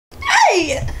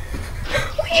Hey!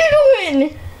 What you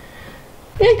doing?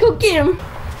 Let's go get him.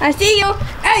 I see you.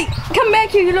 Hey, come back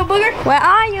here, you little booger. Where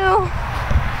are you?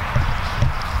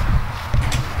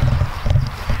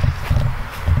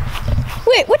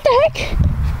 Wait, what the heck?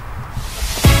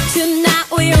 Tonight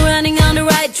we're running on the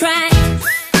right track.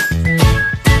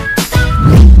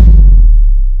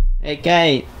 Hey,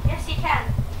 Kate. Yes, you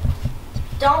can.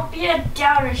 Don't be a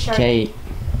downer, Sharky. Kate.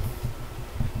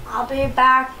 I'll be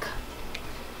back.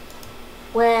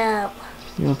 Well,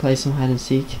 You wanna play some hide and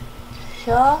seek?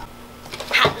 sure.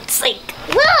 Hide and seek.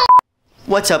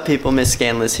 What's up, people? Miss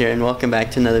Scanless here, and welcome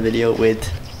back to another video with...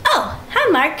 Oh,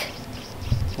 hi, Mark.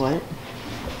 What?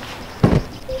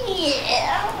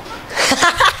 Yeah.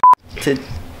 To...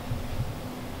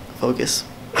 Focus.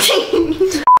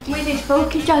 Wait, it's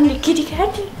focused on the kitty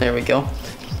cat. There we go.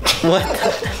 What?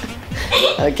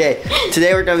 Okay,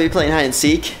 today we're gonna be playing hide and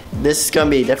seek. This is gonna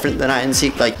be different than hide and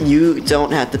seek. Like, you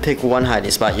don't have to pick one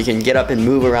hiding spot. You can get up and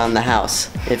move around the house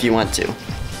if you want to.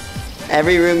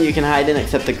 Every room you can hide in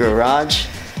except the garage,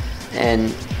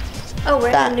 and Oh, we're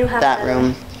in the new house. that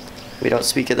room. We don't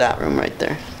speak of that room right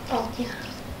there. Oh, yeah.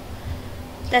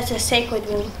 That's a sacred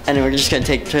room. And we're just gonna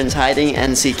take turns hiding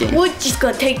and seeking. We're just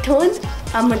gonna take turns.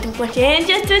 I'm gonna do a bunch of hand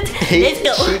gestures. Let's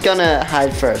go. She's gonna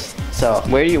hide first. So,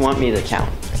 where do you want me to count?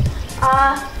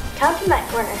 Count in that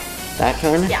corner. That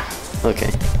corner? Yeah. Okay.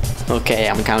 Okay,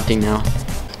 I'm counting now.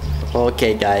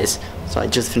 Okay, guys. So I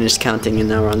just finished counting, and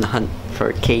now we're on the hunt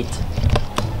for Kate.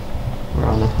 We're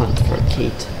on the hunt for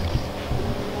Kate.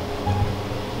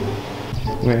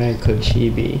 Where could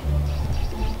she be?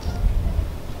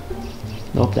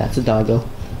 Nope, that's a doggo.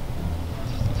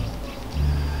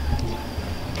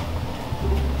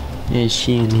 Is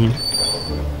she in here?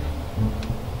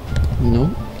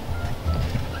 Nope.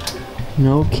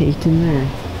 No Kate in there.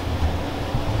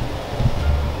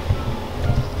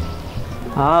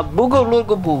 Boogle,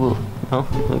 loogle, boogle. Oh,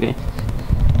 okay.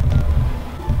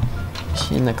 Is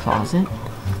she in the closet?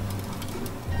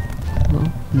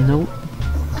 No, nope.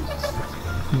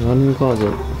 Not in the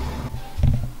closet.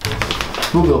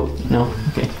 Boogle. No,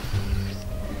 okay.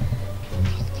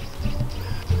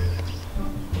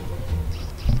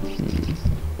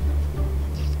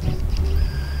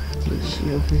 Is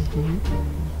she over here?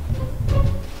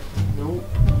 Nope.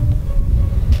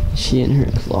 Is she in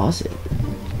her closet?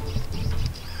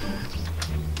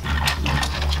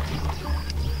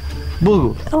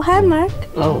 Boo! Oh, hi, Mark.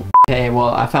 Oh. Okay, well,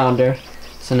 I found her.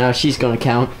 So now she's gonna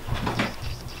count.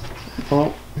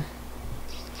 Oh.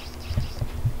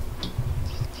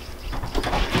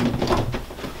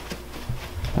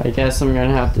 I guess I'm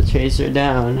gonna have to chase her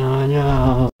down. Oh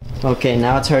no. Okay,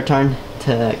 now it's her turn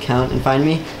to count and find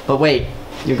me. But wait,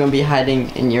 you're gonna be hiding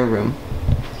in your room.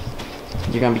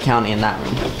 You're gonna be counting in that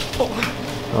room.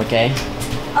 Okay?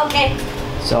 Okay.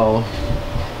 So,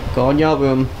 go in your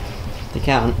room to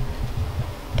count.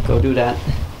 Go do that.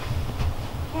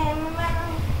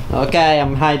 Okay,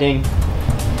 I'm hiding. 60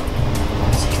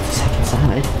 seconds to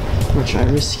hide. I'm gonna try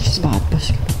a risky spot, but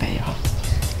it's gonna pay off.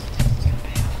 It's gonna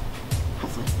pay off.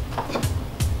 Hopefully.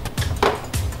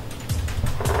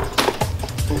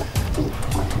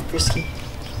 Ooh, risky.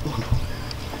 Oh no.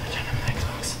 I'm turning on my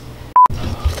Xbox.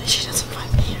 Hopefully she doesn't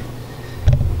find me here.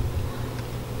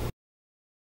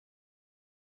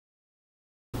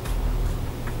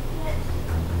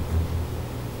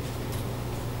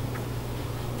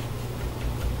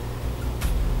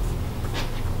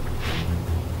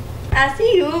 I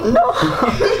see you. No!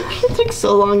 It took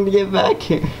so long to get back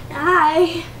here.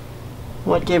 Hi.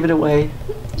 What gave it away?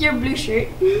 Your blue shirt.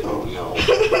 Oh no.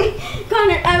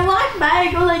 Connor, I walk by,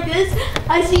 I go like this.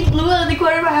 I see blue out of the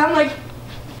corner of my eye. I'm like,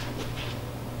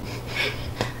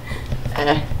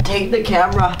 Take the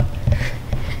camera.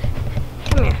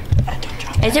 come here. Don't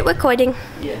drop Is it recording?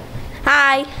 Yeah.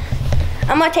 Hi.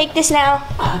 I'm gonna take this now.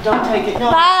 Don't take it.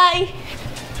 No. Bye.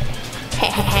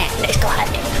 Let's go hide.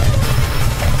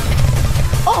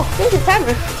 Oh, there's a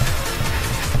timer.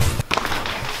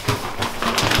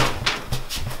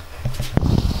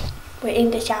 We're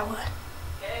in the shower.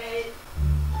 Kate.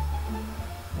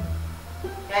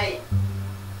 Kate.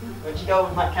 Where'd you go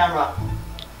with my camera?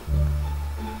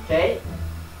 Kate?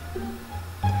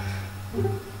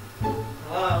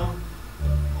 Hello?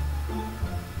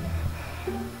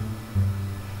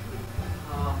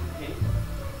 Kate?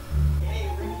 Kate,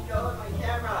 where'd you go with my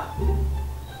camera?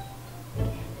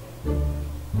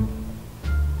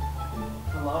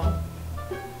 Hello?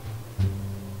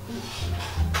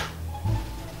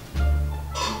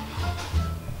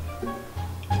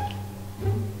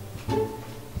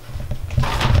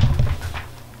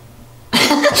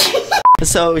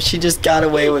 So she just got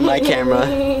away with my camera.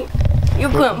 You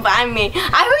couldn't find me.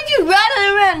 I heard you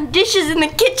rattling around dishes in the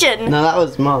kitchen. No, that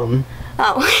was Mom.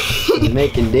 Oh. She's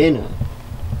making dinner.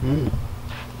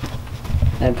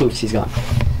 And poof, she's gone.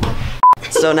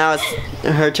 So now it's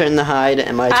her turn to hide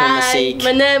and my turn to seek.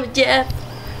 My name is Jeff.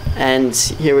 And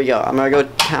here we go. I'm gonna go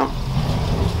count.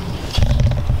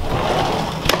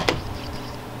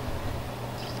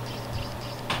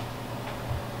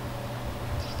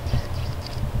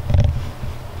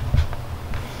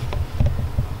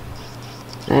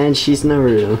 And she's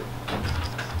Naruto.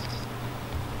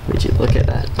 Would you look at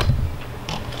that?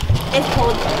 It's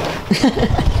cold.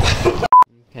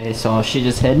 Okay, so she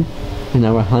just hid, and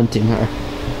now we're hunting her.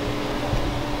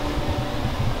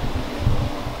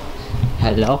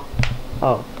 Hello?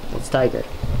 Oh, it's Tiger.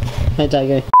 Hi,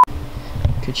 Tiger.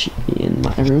 Could she be in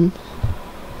my room?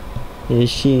 Is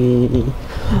she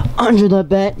under the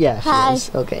bed? Yeah, she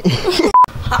is. Okay.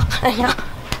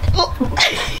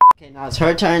 Okay, now it's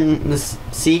her turn to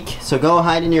seek. So go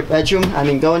hide in your bedroom.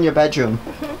 Go in your bedroom.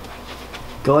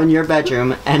 Go in your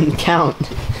bedroom and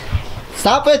count.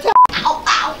 Stop it! Ow,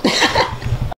 ow!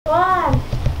 1,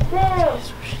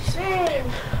 2, 3.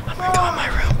 I'm gonna go in my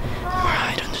room. I'm gonna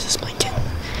hide under this blanket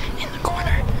in the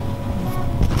corner.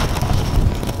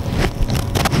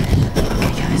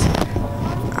 Okay, guys.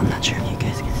 I'm not sure if you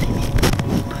guys can see me,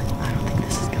 but I don't think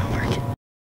this is gonna work.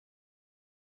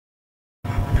 Oh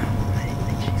no, I didn't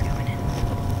think she's going in.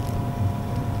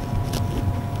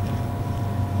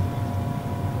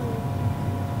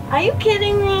 Are you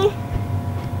kidding me?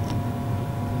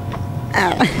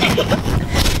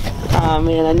 Oh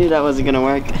man, I knew that wasn't gonna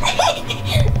work.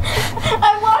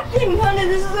 I walk in, Connor,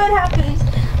 this is what happens.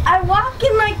 I walk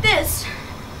in like this.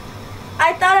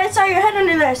 I thought I saw your head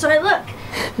under there, so I look.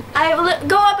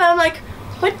 Go up and I'm like,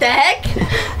 what the heck?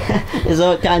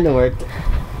 So it kinda worked.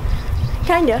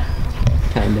 Kinda.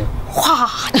 Kinda.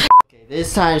 Okay,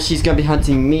 this time she's gonna be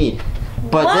hunting me.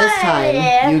 But this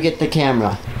time, you get the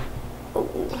camera.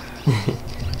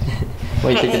 What do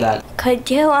you think of that? Could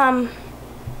you,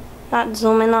 not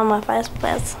zoom in on my face,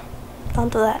 please?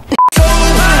 Don't do that.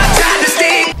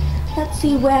 Let's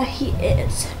see where he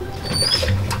is.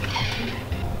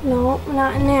 No,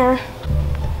 not in there.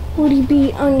 Would he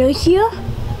be under here?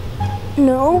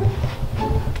 No.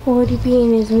 Would he be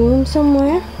in his room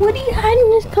somewhere? Would he hide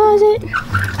in his closet?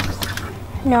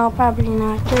 No, probably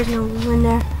not. There's no room in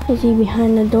there. Is he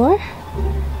behind the door?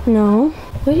 No.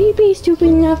 Would he be stupid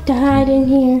enough to hide in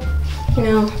here?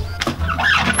 No.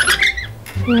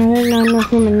 No, there's not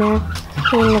enough room in there.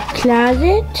 In the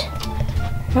closet?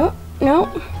 No, no.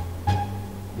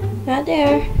 Not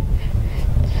there.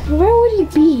 Where would he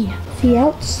be? Is he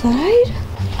outside?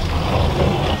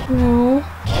 No.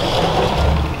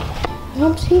 I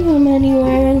don't see him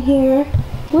anywhere in here.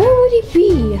 Where would he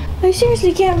be? I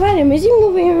seriously can't find him. Is he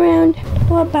moving around?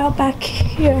 What about back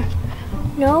here?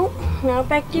 No, not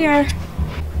back there.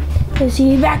 Is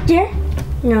he back there?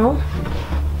 No.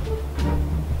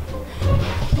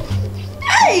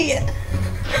 Hey!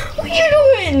 What you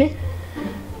doing?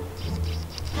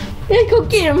 Let's go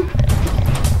get him.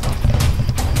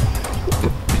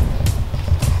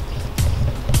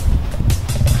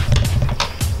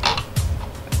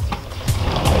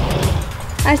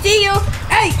 I see you.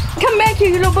 Hey, come back here,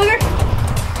 you little booger.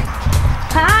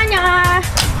 Tanya,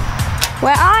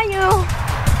 where are you?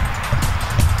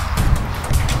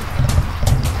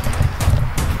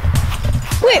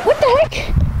 Wait, what the heck?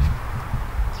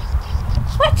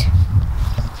 What?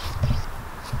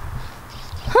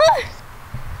 Huh?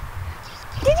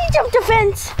 Did he jump the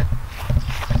fence?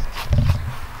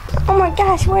 Oh my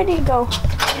gosh, where did he go?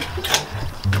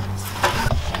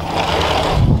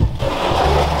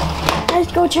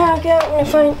 Let's go check out in the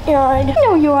front yard. I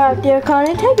know you're out there,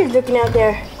 Connor. Tiger's looking out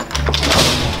there.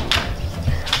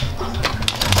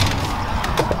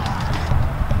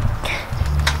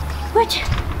 What?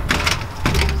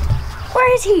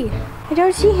 Where is he? I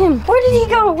don't see him. Where did he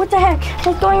go? What the heck?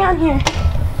 What's going on here?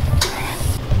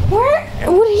 Where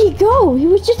did he go? He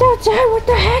was just outside. What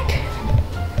the heck?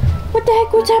 What the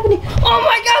heck? What's happening? Oh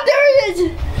my God, there he is!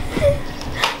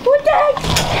 What the heck?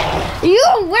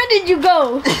 Where did you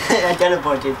go? I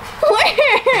teleported.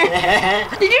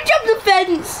 Where? Did you jump the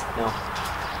fence? No.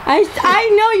 I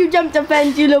know you jumped the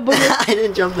fence, you little booger. I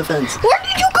didn't jump the fence. Where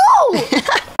did you go?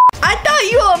 I thought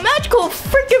you were a magical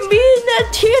freaking being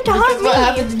that's here to hunt me. What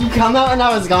happened? Did you come out and I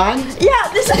was gone? Yeah,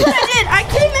 this is what I did. I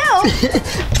came out.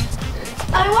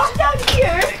 I walked out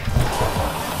here.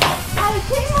 I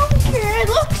came over here. I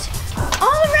looked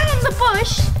all around the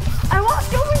bush. I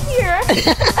walked over here.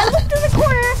 I looked in the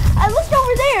corner. I looked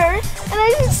over there, and I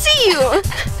didn't see you.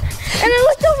 And I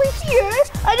looked over here.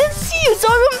 I didn't see you, so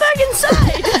I went back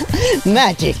inside.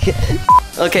 Magic.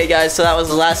 Okay, guys, so that was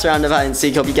the last round of hide and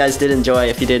seek. Hope you guys did enjoy.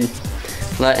 If you did,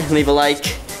 leave a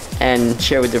like and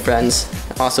share with your friends.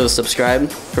 Also, subscribe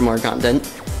for more content.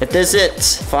 If this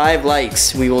hits 5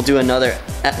 likes, we will do another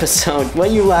episode. What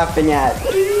are you laughing at?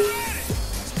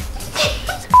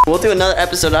 We'll do another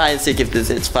episode of hide and seek if this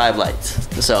hits 5 likes.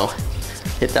 So,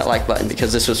 hit that like button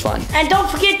because this was fun. And don't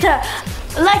forget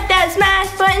to like that smash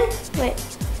button. Wait.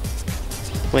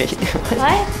 Wait.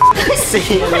 What?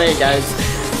 See you later, guys.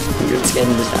 You're just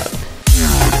getting this out.